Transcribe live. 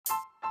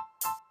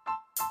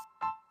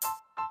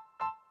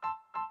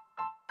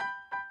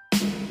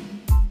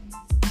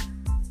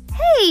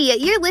Hey,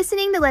 you're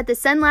listening to Let the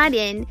Sunlight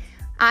In.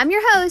 I'm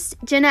your host,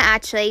 Jenna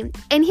Ashley,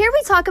 and here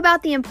we talk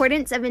about the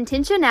importance of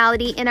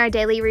intentionality in our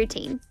daily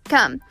routine.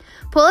 Come,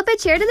 pull up a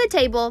chair to the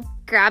table,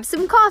 grab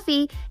some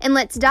coffee, and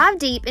let's dive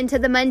deep into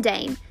the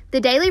mundane, the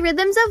daily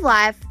rhythms of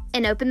life,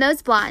 and open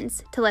those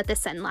blinds to let the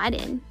sunlight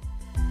in.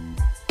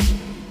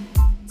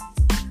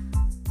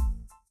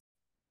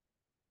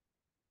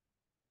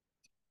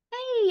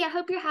 Hey, I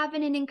hope you're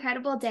having an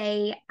incredible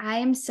day. I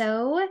am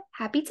so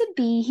happy to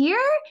be here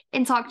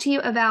and talk to you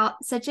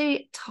about such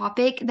a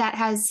topic that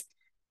has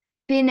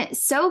been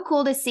so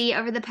cool to see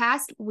over the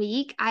past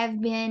week.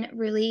 I've been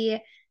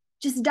really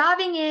just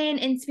diving in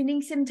and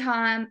spending some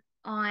time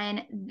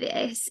on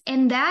this,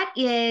 and that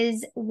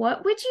is,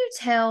 what would you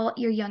tell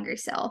your younger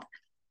self?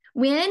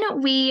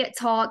 When we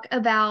talk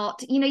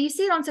about, you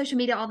see it on social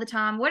media all the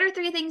time. What are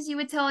 3 things you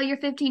would tell your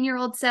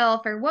 15-year-old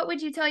self? Or what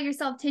would you tell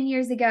yourself 10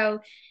 years ago?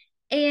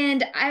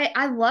 And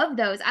I love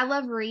those. I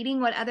love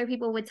reading what other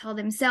people would tell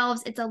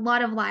themselves. It's a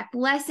lot of life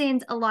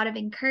lessons, a lot of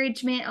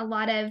encouragement, a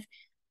lot of,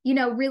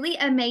 really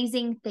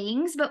amazing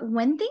things. But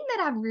one thing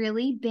that I've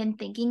really been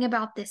thinking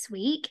about this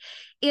week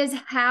is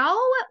how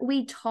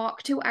we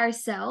talk to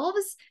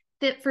ourselves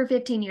for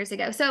 15 years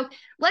ago. So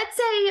let's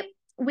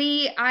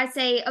say I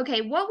say,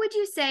 okay, what would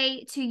you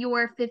say to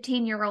your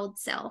 15-year-old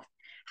self?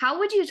 How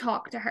would you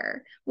talk to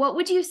her? What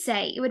would you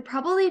say? It would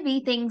probably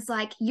be things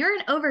like, you're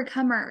an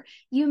overcomer.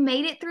 You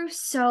made it through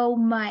so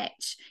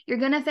much. You're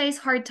going to face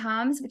hard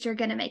times, but you're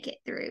going to make it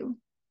through.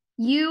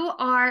 You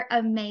are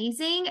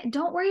amazing.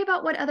 Don't worry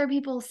about what other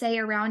people say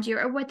around you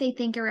or what they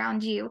think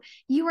around you.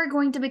 You are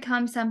going to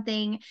become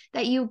something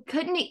that you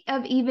couldn't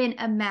have even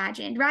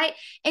imagined, right?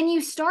 And you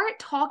start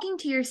talking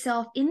to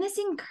yourself in this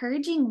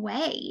encouraging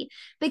way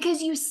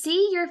because you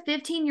see your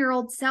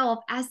 15-year-old self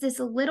as this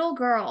little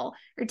girl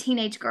or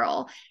teenage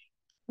girl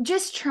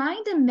just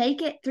trying to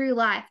make it through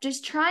life,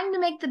 just trying to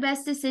make the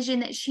best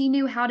decision that she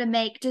knew how to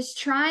make, just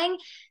trying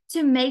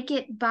to make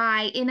it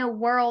by in a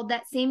world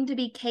that seemed to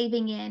be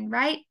caving in,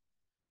 right?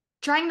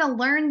 Trying to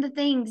learn the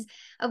things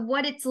of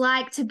what it's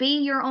like to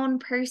be your own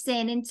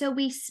person. And so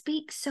we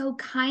speak so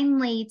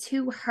kindly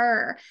to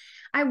her.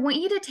 I want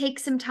you to take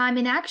some time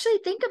and actually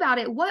think about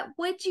it. What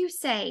would you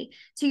say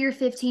to your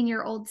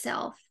 15-year-old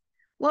self?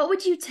 What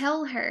would you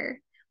tell her?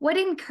 What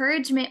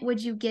encouragement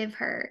would you give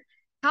her?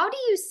 How do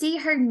you see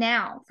her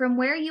now from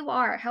where you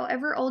are,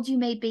 however old you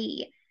may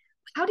be?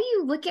 How do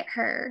you look at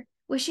her?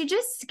 Was she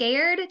just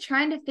scared,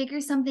 trying to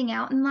figure something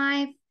out in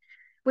life?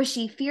 Was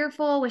she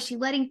fearful? Was she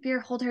letting fear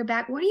hold her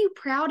back? What are you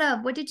proud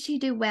of? What did she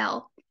do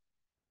well?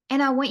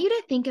 And I want you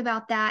to think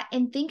about that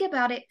and think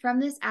about it from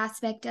this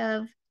aspect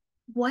of,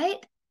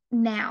 what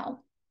now?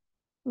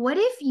 What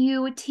if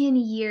you 10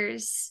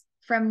 years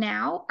from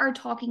now are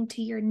talking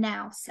to your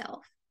now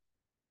self?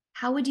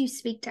 How would you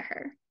speak to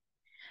her?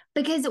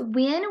 Because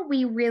when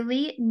we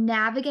really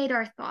navigate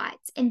our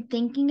thoughts and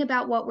thinking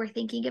about what we're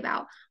thinking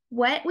about,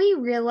 what we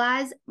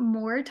realize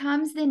more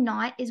times than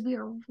not is we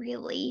are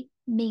really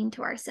mean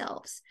to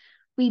ourselves.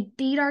 We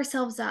beat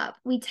ourselves up.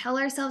 We tell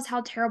ourselves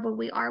how terrible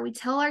we are. We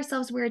tell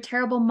ourselves we're a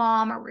terrible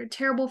mom, or we're a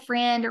terrible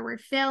friend, or we're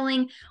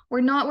failing.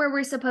 We're not where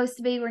we're supposed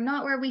to be. We're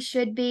not where we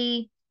should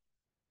be.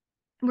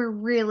 We're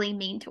really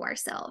mean to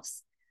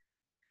ourselves.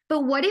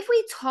 But what if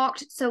we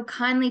talked so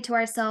kindly to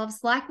ourselves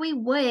like we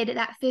would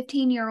that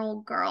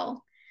 15-year-old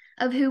girl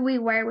of who we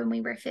were when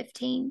we were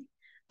 15?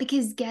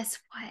 Because guess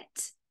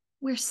what?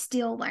 We're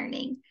still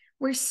learning.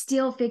 We're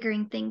still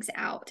figuring things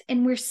out,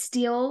 and we're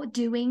still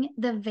doing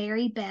the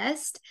very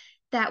best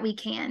that we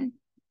can.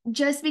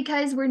 Just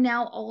because we're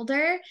now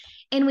older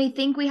and we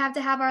think we have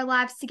to have our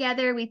lives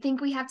together, we think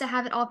we have to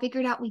have it all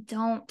figured out, we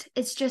don't.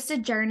 It's just a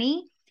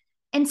journey.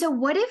 And so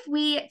what if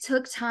we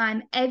took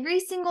time every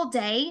single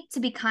day to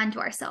be kind to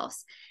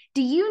ourselves?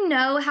 Do you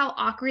know how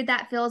awkward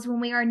that feels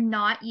when we are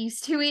not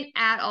used to it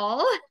at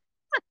all?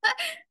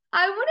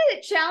 I want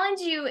to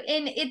challenge you,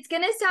 and it's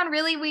going to sound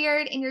really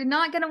weird, and you're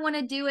not going to want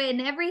to do it, and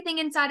everything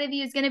inside of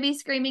you is going to be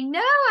screaming, no,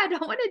 I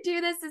don't want to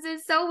do this. This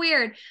is so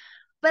weird.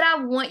 But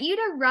I want you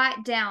to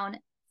write down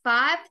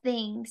 5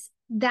 things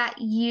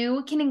that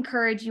you can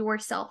encourage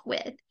yourself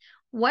with.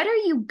 What are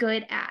you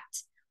good at?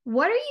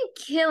 What are you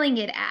killing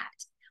it at?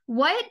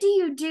 What do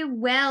you do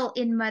well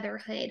in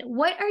motherhood?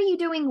 What are you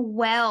doing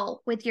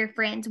well with your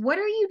friends? What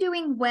are you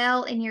doing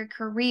well in your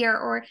career?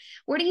 Or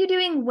what are you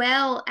doing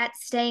well at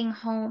staying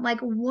home? Like,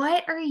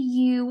 what are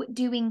you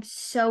doing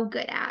so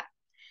good at?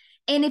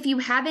 And if you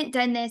haven't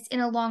done this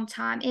in a long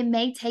time, it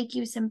may take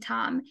you some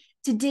time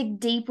to dig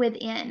deep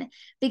within,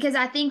 because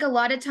I think a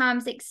lot of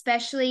times,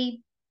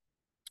 especially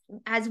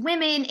as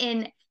women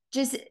and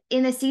just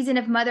in the season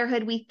of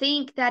motherhood, we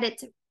think that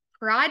it's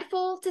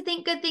prideful to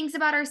think good things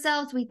about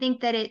ourselves. We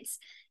think that it's,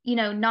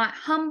 not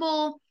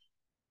humble.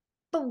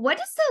 But what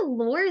does the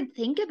Lord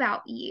think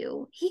about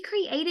you? He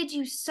created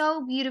you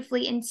so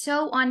beautifully and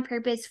so on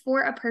purpose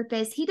for a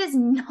purpose. He does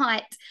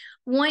not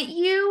want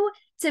you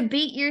to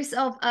beat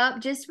yourself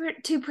up just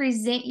to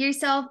present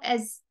yourself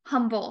as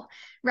humble,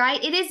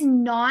 right? It is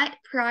not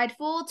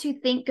prideful to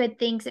think good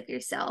things of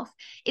yourself.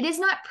 It is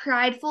not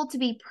prideful to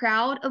be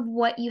proud of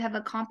what you have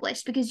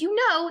accomplished, because you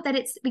know that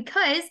it's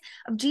because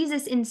of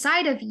Jesus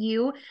inside of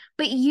you,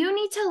 but you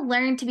need to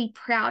learn to be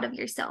proud of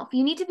yourself.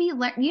 You need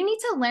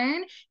to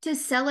learn to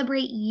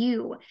celebrate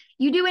you.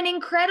 You do an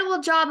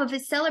incredible job of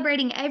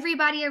celebrating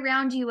everybody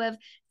around you, of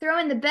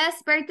throwing the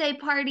best birthday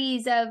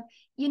parties, of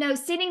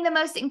sending the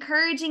most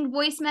encouraging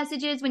voice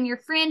messages when your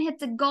friend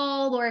hits a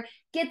goal or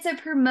gets a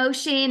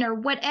promotion or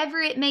whatever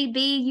it may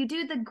be. You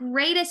do the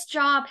greatest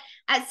job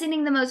at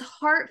sending the most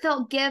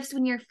heartfelt gifts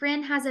when your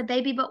friend has a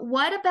baby. But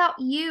what about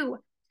you?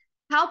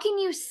 How can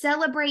you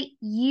celebrate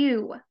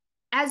you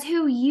as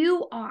who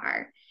you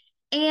are?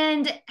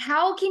 And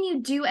how can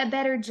you do a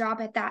better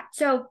job at that?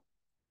 So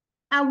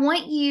I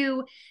want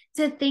you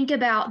to think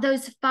about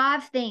those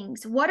 5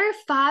 things. What are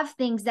 5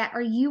 things that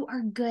you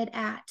are good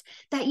at,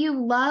 that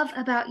you love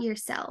about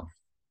yourself?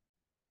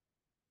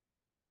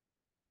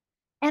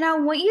 And I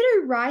want you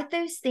to write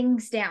those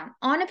things down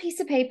on a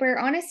piece of paper,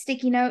 on a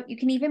sticky note. You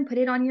can even put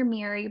it on your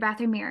mirror, your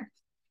bathroom mirror.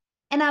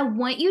 And I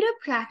want you to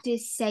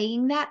practice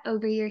saying that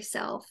over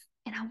yourself.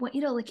 And I want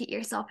you to look at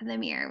yourself in the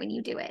mirror when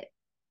you do it.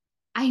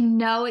 I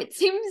know it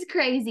seems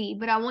crazy,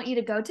 but I want you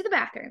to go to the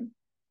bathroom.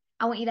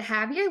 I want you to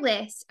have your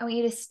list. I want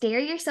you to stare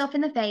yourself in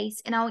the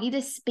face, and I want you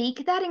to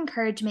speak that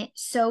encouragement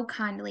so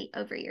kindly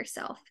over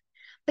yourself,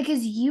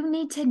 because you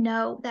need to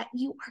know that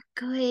you are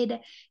good.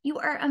 You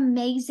are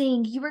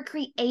amazing. You were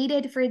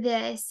created for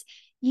this.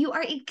 You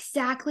are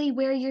exactly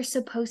where you're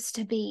supposed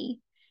to be.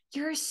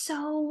 You're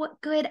so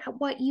good at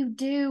what you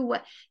do.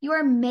 You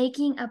are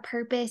making a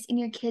purpose in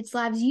your kids'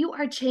 lives. You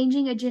are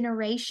changing a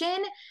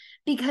generation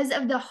because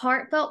of the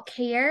heartfelt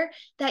care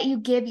that you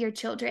give your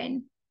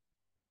children.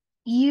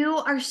 You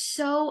are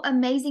so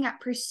amazing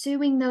at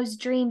pursuing those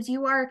dreams.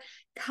 You are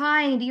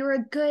kind. You're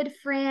a good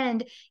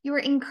friend. You are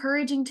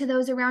encouraging to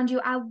those around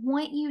you. I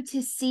want you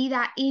to see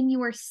that in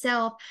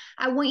yourself.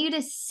 I want you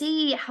to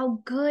see how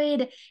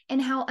good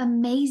and how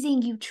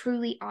amazing you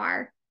truly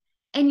are.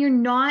 And you're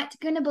not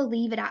going to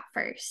believe it at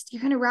first.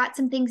 You're going to write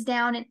some things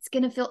down, and it's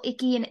going to feel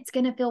icky and it's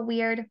going to feel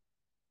weird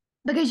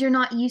because you're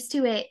not used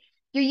to it.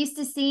 You're used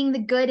to seeing the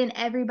good in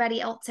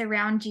everybody else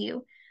around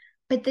you.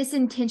 But this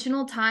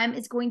intentional time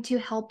is going to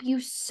help you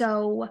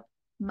so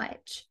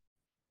much.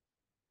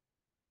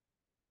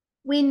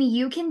 When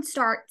you can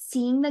start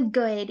seeing the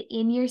good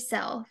in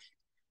yourself,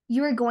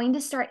 you are going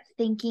to start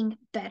thinking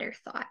better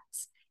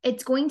thoughts.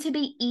 It's going to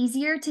be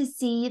easier to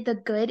see the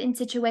good in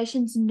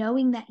situations,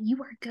 knowing that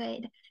you are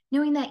good,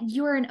 knowing that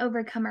you're an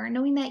overcomer,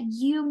 knowing that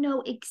you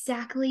know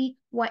exactly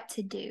what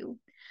to do.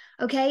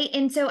 Okay.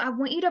 And so I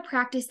want you to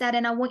practice that,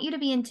 and I want you to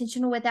be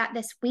intentional with that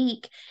this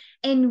week,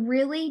 and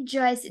really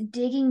just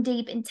digging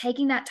deep and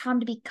taking that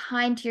time to be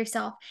kind to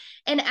yourself.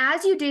 And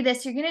as you do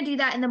this, you're going to do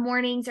that in the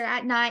mornings or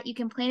at night. You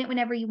can plan it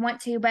whenever you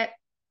want to, but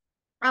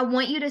I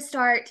want you to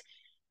start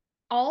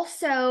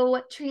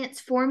also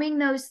transforming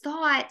those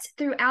thoughts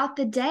throughout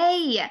the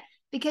day,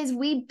 because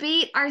we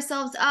beat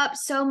ourselves up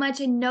so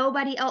much and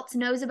nobody else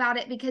knows about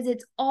it because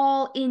it's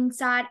all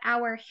inside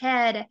our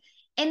head.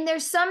 And they're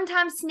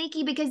sometimes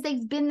sneaky because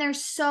they've been there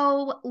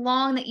so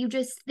long that you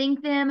just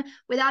think them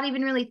without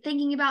even really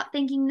thinking about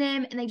thinking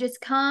them, and they just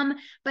come.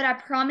 But I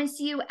promise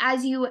you,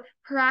 as you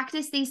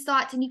practice these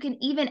thoughts, and you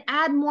can even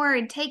add more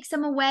and take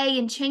some away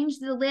and change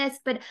the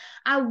list, but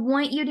I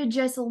want you to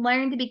just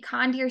learn to be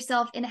kind to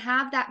yourself and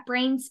have that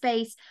brain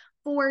space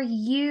for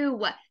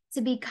you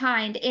to be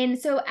kind. And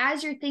so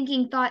as you're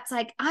thinking thoughts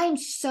like, I'm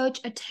such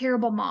a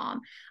terrible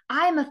mom,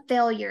 I'm a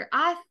failure,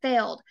 I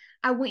failed,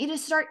 I want you to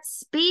start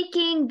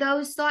speaking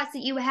those thoughts that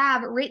you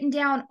have written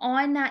down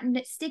on that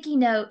sticky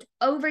note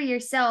over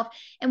yourself.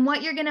 And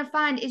what you're going to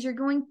find is you're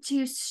going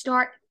to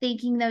start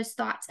thinking those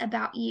thoughts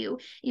about you.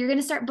 You're going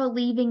to start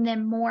believing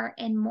them more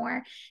and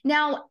more.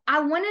 Now, I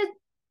want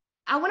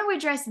to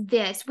address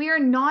this. We are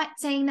not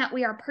saying that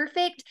we are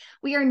perfect.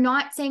 We are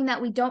not saying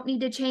that we don't need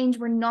to change.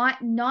 We're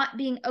not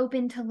being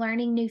open to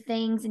learning new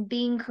things and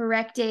being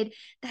corrected.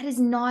 That is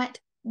not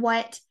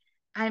what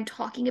I'm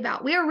talking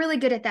about. We are really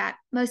good at that.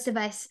 Most of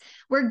us,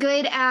 we're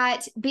good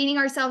at beating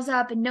ourselves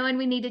up and knowing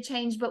we need to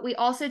change, but we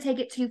also take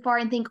it too far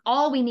and think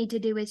all we need to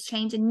do is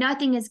change and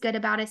nothing is good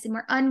about us and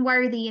we're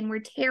unworthy and we're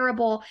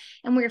terrible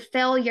and we're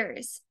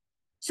failures.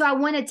 So I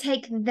want to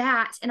take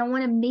that and I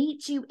want to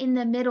meet you in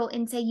the middle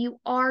and say,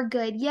 you are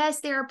good. Yes,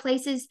 there are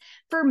places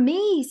for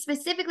me,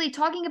 specifically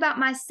talking about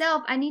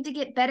myself. I need to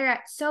get better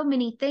at so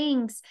many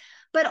things,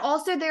 but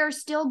also there are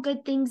still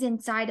good things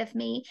inside of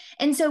me.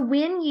 And so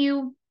when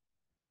you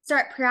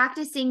start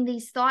practicing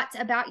these thoughts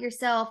about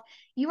yourself,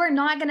 you are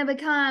not going to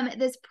become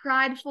this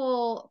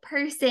prideful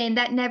person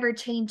that never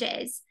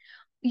changes.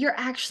 You're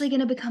actually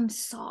going to become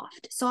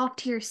soft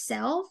to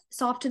yourself,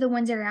 soft to the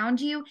ones around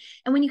you.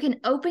 And when you can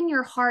open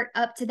your heart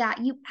up to that,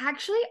 you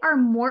actually are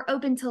more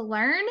open to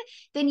learn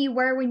than you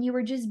were when you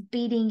were just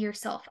beating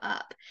yourself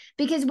up.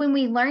 Because when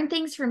we learn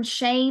things from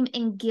shame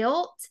and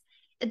guilt,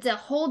 it's a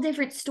whole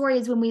different story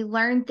is when we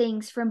learn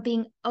things from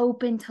being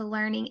open to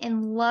learning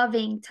and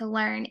loving to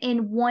learn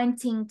and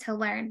wanting to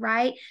learn,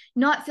 right?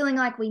 Not feeling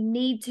like we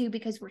need to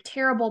because we're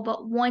terrible,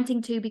 but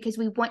wanting to because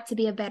we want to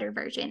be a better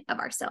version of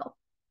ourselves.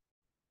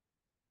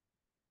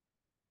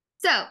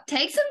 So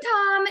take some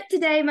time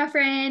today, my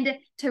friend,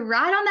 to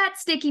write on that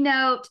sticky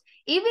note,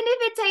 even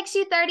if it takes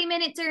you 30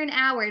 minutes or an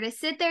hour to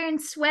sit there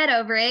and sweat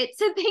over it.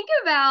 So think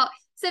about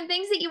some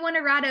things that you want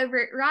to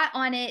write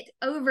on it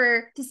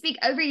to speak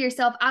over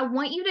yourself. I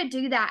want you to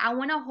do that. I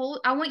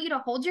want you to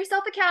hold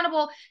yourself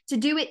accountable to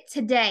do it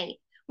today.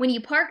 When you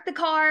park the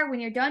car,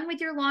 when you're done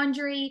with your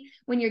laundry,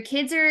 when your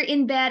kids are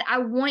in bed, I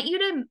want you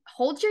to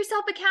hold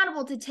yourself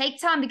accountable to take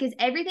time, because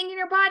everything in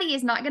your body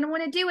is not going to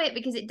want to do it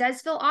because it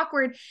does feel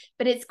awkward,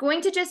 but it's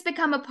going to just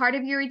become a part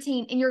of your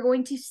routine, and you're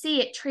going to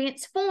see it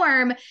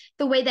transform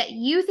the way that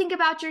you think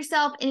about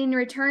yourself, and in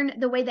return,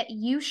 the way that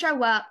you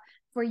show up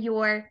for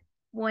your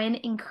one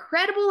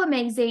incredible,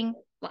 amazing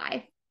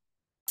life.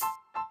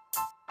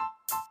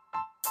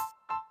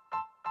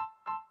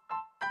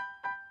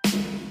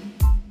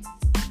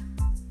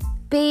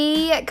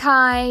 Be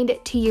kind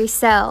to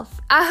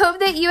yourself. I hope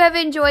that you have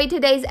enjoyed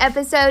today's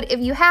episode. If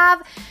you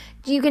have,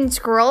 you can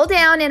scroll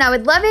down, and I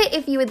would love it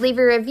if you would leave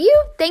a review.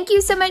 Thank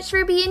you so much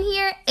for being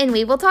here, and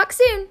we will talk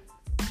soon.